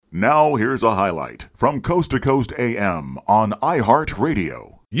Now here's a highlight from Coast to Coast AM on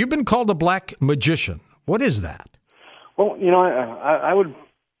iHeartRadio. You've been called a black magician. What is that? Well, I would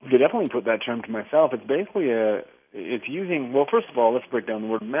definitely put that term to myself. It's basically it's using, well, first of all, let's break down the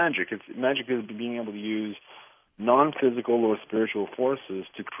word magic. Magic is being able to use non-physical or spiritual forces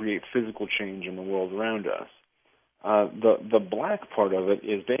to create physical change in the world around us. The black part of it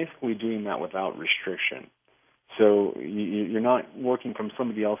is basically doing that without restriction. So you're not working from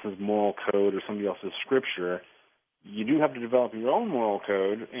somebody else's moral code or somebody else's scripture. You do have to develop your own moral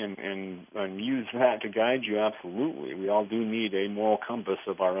code and use that to guide you, absolutely. We all do need a moral compass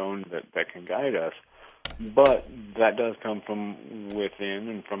of our own that can guide us. But that does come from within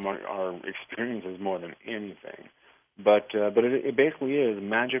and from our experiences more than anything. But it basically is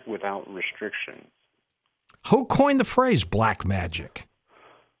magic without restrictions. Who coined the phrase black magic?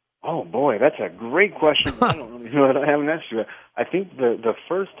 Oh boy, that's a great question. I don't really know that I have an answer to it. I think the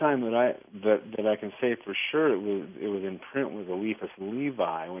first time that I can say for sure it was in print was Eliphas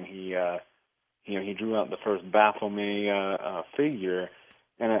Levi when he drew out the first Baphomet figure,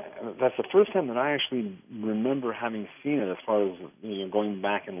 and that's the first time that I actually remember having seen it. As far as going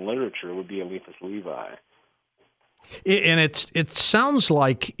back in literature, would be Eliphas Levi. And it sounds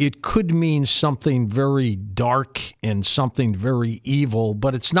like it could mean something very dark and something very evil,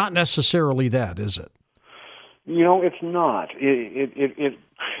 but it's not necessarily that, is it? It's not. It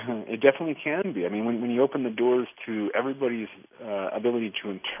definitely can be. I mean, when you open the doors to everybody's ability to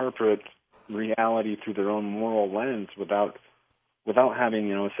interpret reality through their own moral lens without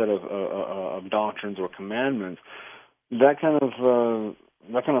having a set of doctrines or commandments, that kind of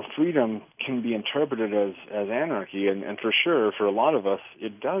freedom can be interpreted as anarchy, and for sure, for a lot of us,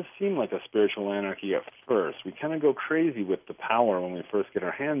 it does seem like a spiritual anarchy at first. We kind of go crazy with the power when we first get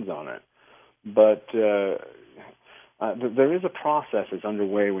our hands on it. But there is a process that's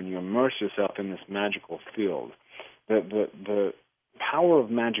underway when you immerse yourself in this magical field. The power of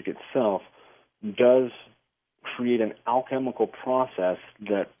magic itself does create an alchemical process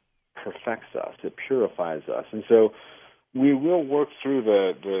that perfects us, it purifies us, and so we will work through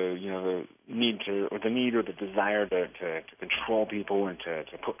the need or the desire to control people and to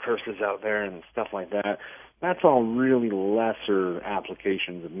put curses out there and stuff like that. That's all really lesser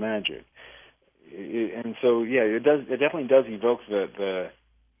applications of magic. And so it definitely does evoke the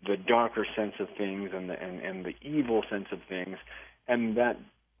darker sense of things and the evil sense of things, and that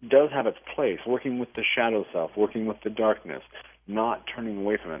does have its place. Working with the shadow self, working with the darkness, not turning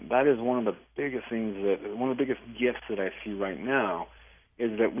away from it. That is one of the biggest gifts that I see right now,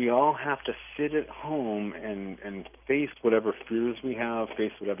 is that we all have to sit at home and face whatever fears we have,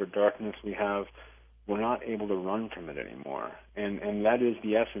 face whatever darkness we have. We're not able to run from it anymore. And that is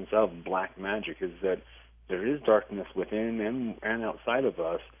the essence of black magic, is that there is darkness within and outside of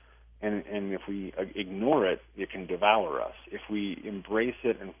us, and if we ignore it, it can devour us. If we embrace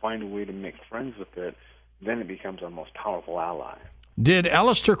it and find a way to make friends with it, then it becomes our most powerful ally. Did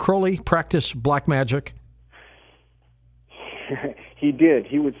Aleister Crowley practice black magic? He did.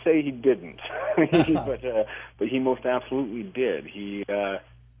 He would say he didn't, but he most absolutely did. He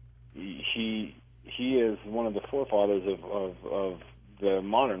is one of the forefathers of the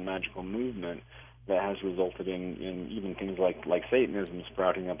modern magical movement that has resulted in even things like Satanism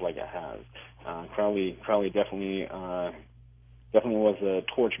sprouting up like it has. Crowley definitely was a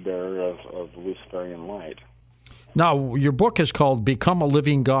torchbearer of Luciferian light. Now, your book is called Become a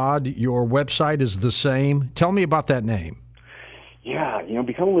Living God. Your website is the same. Tell me about that name. Yeah,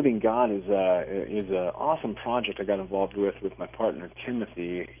 Become a Living God is an awesome project I got involved with my partner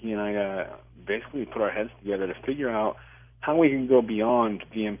Timothy. He and I basically put our heads together to figure out how we can go beyond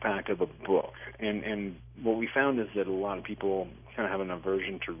the impact of a book. And what we found is that a lot of people kind of have an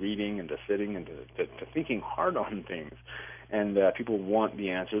aversion to reading and to sitting and to thinking hard on things. And people want the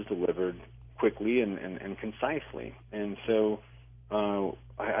answers delivered quickly and concisely. And so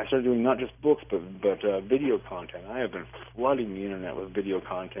I started doing not just books, but video content. I have been flooding the internet with video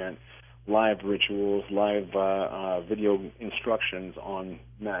content, live rituals, live video instructions on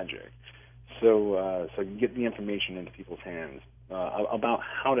magic. So I can get the information into people's hands about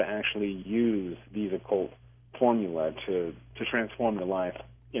how to actually use these occult formula to transform their life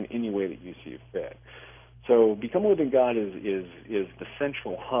in any way that you see fit. So Become a Living God is the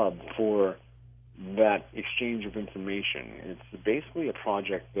central hub for that exchange of information. It's basically a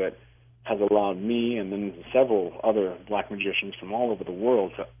project that has allowed me and then several other black magicians from all over the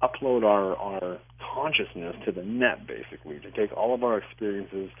world to upload our consciousness to the net, basically, to take all of our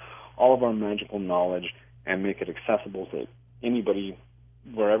experiences, all of our magical knowledge, and make it accessible to anybody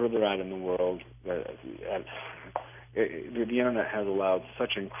wherever they're at in the world. the internet has allowed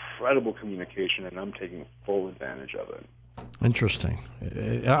such incredible communication, and I'm taking full advantage of it. Interesting.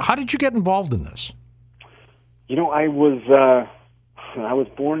 How did you get involved in this? I was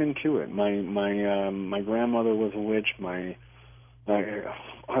born into it. My grandmother was a witch.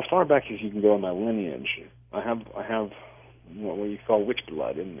 As far back as you can go in my lineage, I have what you call witch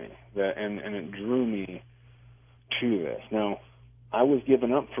blood in me, and it drew me to this. Now, I was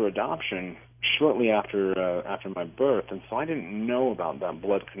given up for adoption shortly after my birth, and so I didn't know about that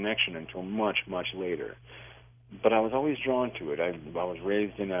blood connection until much, much later. But I was always drawn to it. I was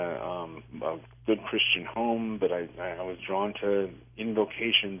raised in a good Christian home, but I was drawn to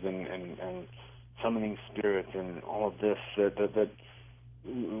invocations and summoning spirits and all of this that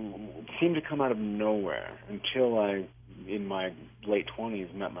seemed to come out of nowhere until I, in my late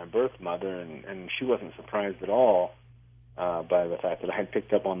 20s, met my birth mother, and she wasn't surprised at all by the fact that I had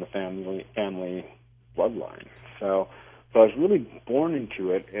picked up on the family bloodline. So I was really born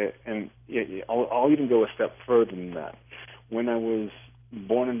into it, and I'll even go a step further than that. When I was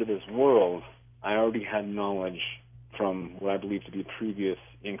born into this world, I already had knowledge from what I believe to be previous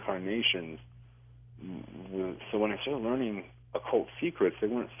incarnations. So when I started learning occult secrets, they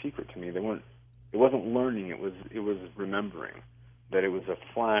weren't secret to me. It wasn't learning. It was remembering. That it was a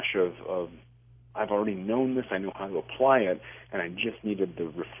flash of I've already known this. I know how to apply it, and I just needed the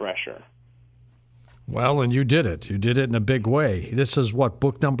refresher. Well, and you did it. You did it in a big way. This is what,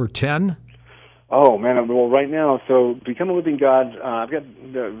 book number 10? Oh, man. Well, right now, so Become a Living God, I've got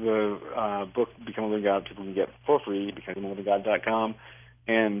the book Become a Living God people can get for free, becomealiving.com.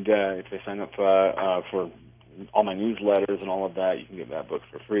 And if they sign up for all my newsletters and all of that, you can get that book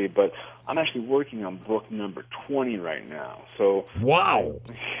for free. But I'm actually working on book number 20 right now. So wow.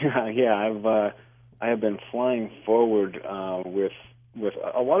 Yeah, I have been flying forward with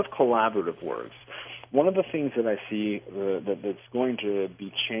a lot of collaborative works. One of the things that I see that's going to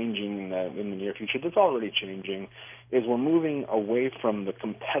be changing in the near future, that's already changing, is we're moving away from the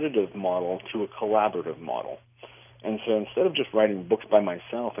competitive model to a collaborative model. And so instead of just writing books by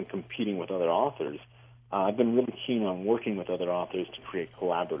myself and competing with other authors, I've been really keen on working with other authors to create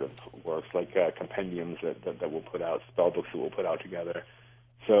collaborative works, like compendiums that we'll put out, spell books that we'll put out together.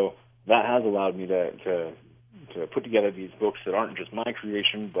 So that has allowed me to put together these books that aren't just my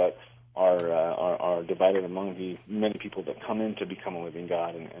creation, but are divided among the many people that come in to Become a Living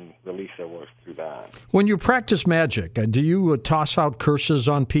God and release their works through that. When you practice magic, do you toss out curses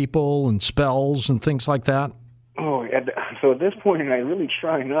on people and spells and things like that? Oh, so at this point, I really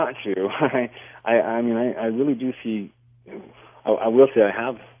try not to. I mean, I really do see. I will say I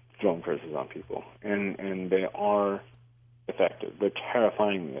have thrown curses on people, and they are effective. They're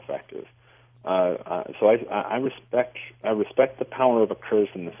terrifyingly effective. So I respect the power of a curse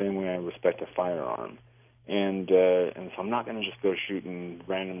in the same way I respect a firearm, and so I'm not going to just go shooting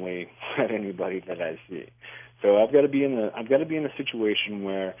randomly at anybody that I see. So I've got to be in a situation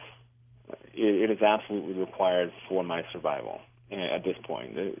where it is absolutely required for my survival at this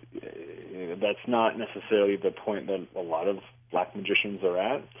point. That's not necessarily the point that a lot of black magicians are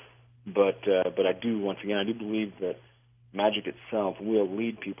at, but I do believe that magic itself will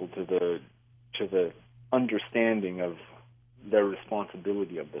lead people to the understanding of their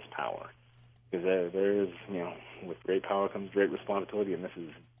responsibility of this power. Because there is, with great power comes great responsibility, and this is,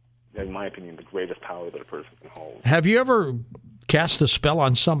 in my opinion, the greatest power that a person can hold. Have you ever cast a spell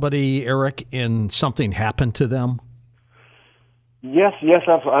on somebody, Eric, and something happened to them? Yes,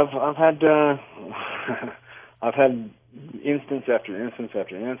 I've had I've had instance after instance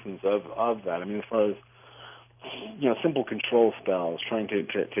after instance of that. I mean, as far as simple control spells, trying to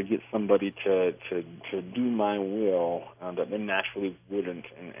get somebody to do my will that they naturally wouldn't,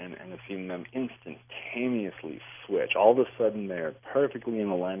 and I've seen them instantaneously switch. All of a sudden, they're perfectly in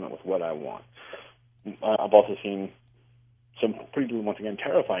alignment with what I want. I've also seen some pretty, once again,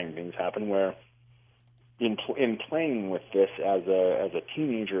 terrifying things happen where, in playing with this as a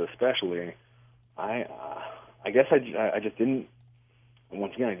teenager, especially, I guess I just didn't.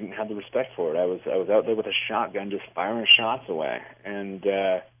 Once again, I didn't have the respect for it. I was out there with a shotgun, just firing shots away, and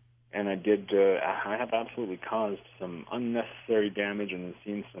I have absolutely caused some unnecessary damage and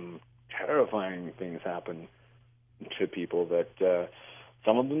seen some terrifying things happen to people that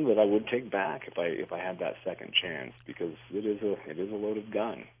some of them that I would take back if I had that second chance, because it is a loaded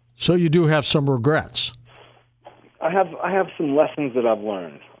gun. So you do have some regrets. I have some lessons that I've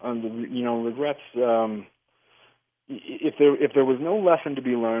learned. Regrets. If there was no lesson to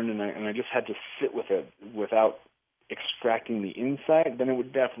be learned, and I just had to sit with it without extracting the insight, then it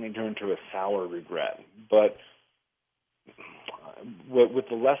would definitely turn to a sour regret. But with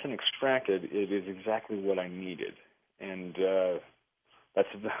the lesson extracted, it is exactly what I needed. And that's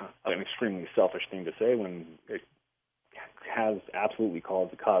an extremely selfish thing to say when it has absolutely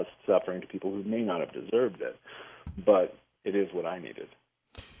caused suffering to people who may not have deserved it. But it is what I needed.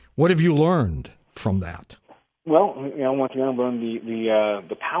 What have you learned from that? Well, once again, I learned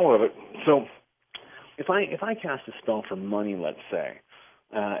the power of it. So, if I cast a spell for money, let's say,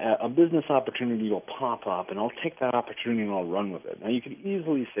 a business opportunity will pop up, and I'll take that opportunity and I'll run with it. Now, you could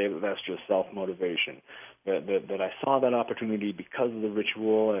easily say that that's just self-motivation, that I saw that opportunity because of the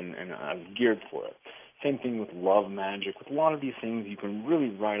ritual and I was geared for it. Same thing with love magic. With a lot of these things, you can really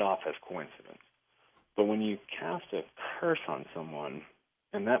write off as coincidence. But when you cast a curse on someone,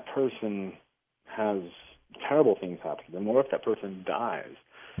 and that person has terrible things happen to them, or if that person dies,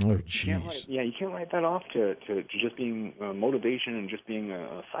 oh, you can't write that off to just being motivation and just being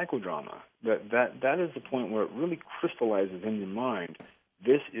a psychodrama. That is the point where it really crystallizes in your mind.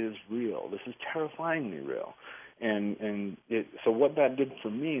 This is real. This is terrifyingly real. So what that did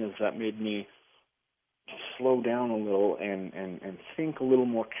for me is that made me slow down a little and think a little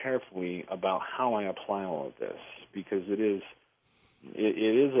more carefully about how I apply all of this, because it is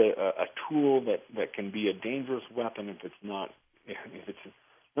a tool that can be a dangerous weapon if it's not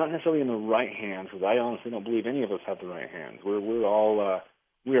necessarily in the right hands, because I honestly don't believe any of us have the right hands.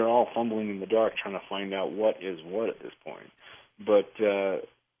 We are all fumbling in the dark trying to find out what is what at this point. But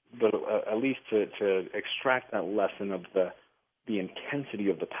at least to extract that lesson of the intensity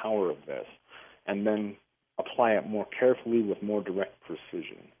of the power of this, and then apply it more carefully with more direct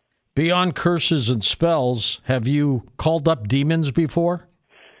precision. Beyond curses and spells, have you called up demons before?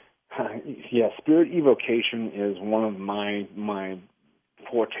 Yeah, spirit evocation is one of my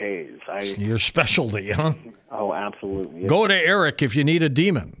fortes. Your specialty, huh? Oh, absolutely. Go to Eric if you need a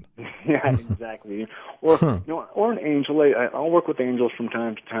demon. Yeah, exactly. Or or an angel. I'll work with angels from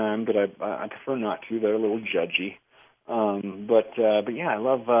time to time, but I prefer not to. They're a little judgy. But yeah, I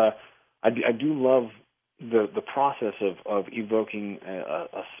love. I do love the process of evoking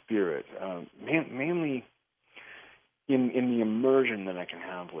a spirit, mainly in the immersion that I can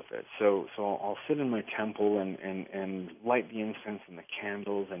have with it. So I'll sit in my temple and light the incense and the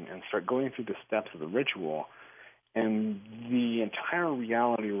candles and start going through the steps of the ritual, and the entire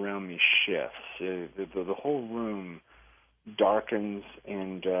reality around me shifts. The whole room darkens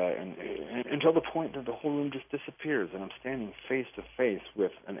and until the point that the whole room just disappears, and I'm standing face to face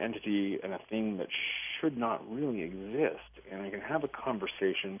with an entity and a thing that should not really exist, and I can have a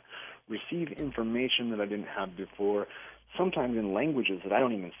conversation, receive information that I didn't have before, sometimes in languages that I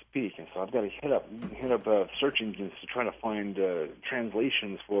don't even speak, and so I've got to hit up search engines to try to find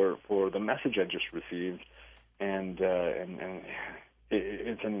translations for the message I just received, and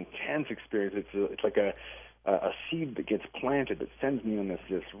it's an intense experience. It's like a seed that gets planted that sends me on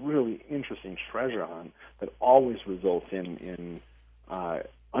this really interesting treasure hunt that always results in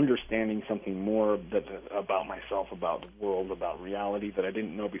understanding something more about myself, about the world, about reality that I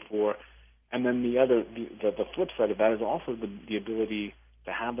didn't know before. And then the flip side of that is also the ability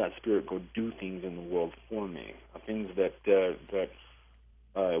to have that spirit go do things in the world for me, things that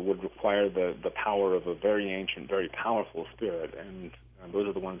would require the power of a very ancient, very powerful spirit, and those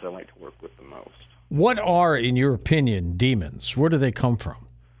are the ones I like to work with the most. What are, in your opinion, demons? Where do they come from?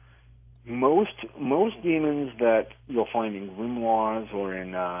 Most demons that you'll find in grimoires or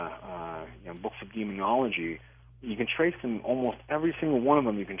in books of demonology, you can trace them. Almost every single one of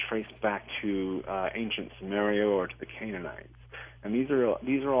them you can trace back to ancient Sumeria or to the Canaanites, and these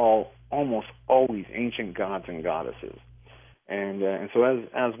are all almost always ancient gods and goddesses. And so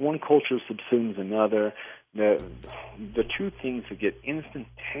as one culture subsumes another, the two things that get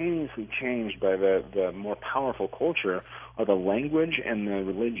instantaneously changed by the more powerful culture are the language and the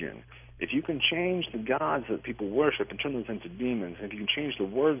religion. If you can change the gods that people worship and turn those into demons, if you can change the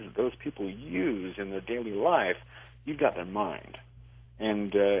words that those people use in their daily life, you've got their mind.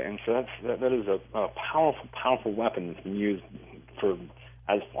 And so that is a powerful weapon that's been used for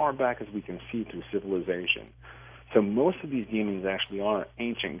as far back as we can see through civilization. So most of these demons actually are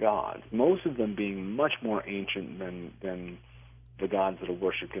ancient gods, most of them being much more ancient than the gods that are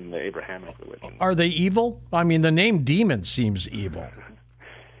worshipped in the Abrahamic religion. Are they evil? I mean, the name demon seems evil.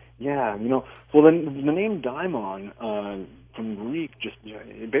 Yeah, well, the name daimon from Greek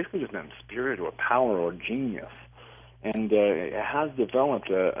it basically just meant spirit or power or genius. And it has developed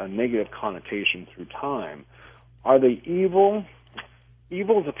a negative connotation through time. Are they evil?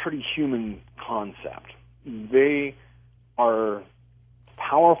 Evil is a pretty human concept. They are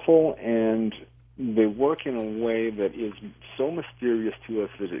powerful and they work in a way that is so mysterious to us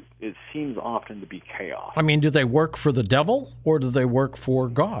that it seems often to be chaos. I mean, do they work for the devil or do they work for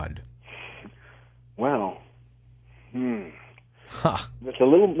God? Well, Huh. It's a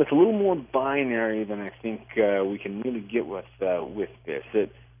little more binary than I think we can really get with this. That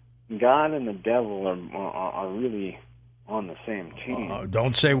God and the devil are really on the same team.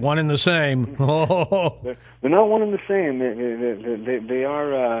 Don't say one and the same. They're not one and the same. They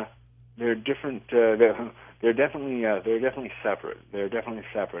are they're different. They're definitely separate. They're definitely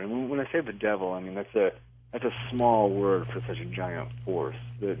separate. And when I say the devil, I mean that's a small word for such a giant force.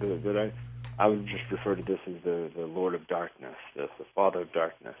 That I would just refer to this as the Lord of Darkness, the Father of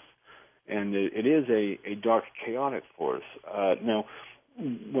Darkness, and it is a dark, chaotic force. Now,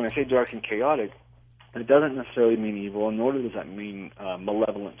 when I say dark and chaotic, it doesn't necessarily mean evil, nor does that mean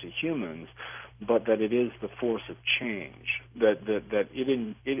malevolent to humans, but that it is the force of change. That it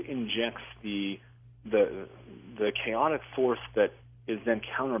injects the chaotic force that is then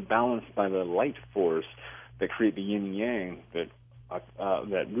counterbalanced by the light force that create the yin and yang that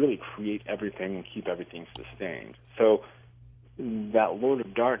really create everything and keep everything sustained. So that Lord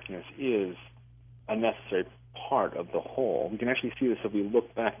of Darkness is a necessary part of the whole. We can actually see this if we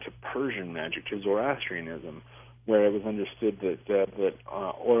look back to Persian magic, to Zoroastrianism, where it was understood that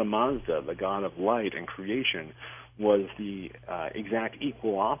Ahura Mazda, the god of light and creation, was the exact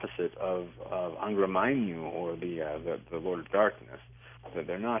equal opposite of Angra Mainyu, or the Lord of Darkness. That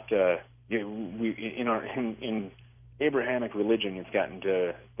they're not. In Abrahamic religion, it's gotten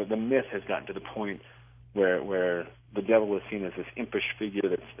to the myth has gotten to the point where the devil is seen as this impish figure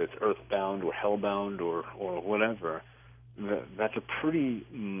that's earthbound or hellbound or whatever. That's a pretty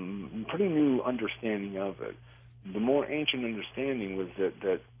new understanding of it. The more ancient understanding was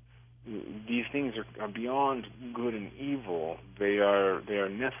that these things are beyond good and evil. They are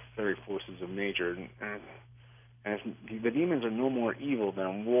necessary forces of nature, and the demons are no more evil than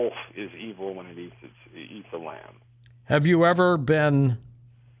a wolf is evil when it eats a lamb. Have you ever been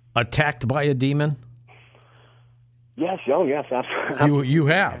attacked by a demon? Yes. Oh, yes. Absolutely. You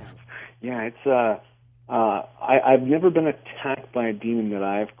have. Yeah. It's. I've never been attacked by a demon that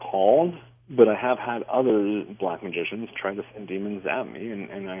I've called, but I have had other black magicians try to send demons at me,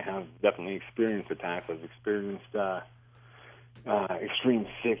 and I have definitely experienced attacks. I've experienced extreme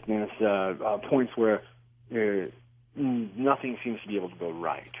sickness, points where nothing seems to be able to go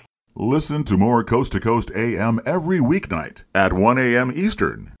right. Listen to more Coast to Coast AM every weeknight at 1 a.m.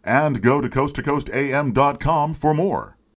 Eastern, and go to coasttocoastam.com for more.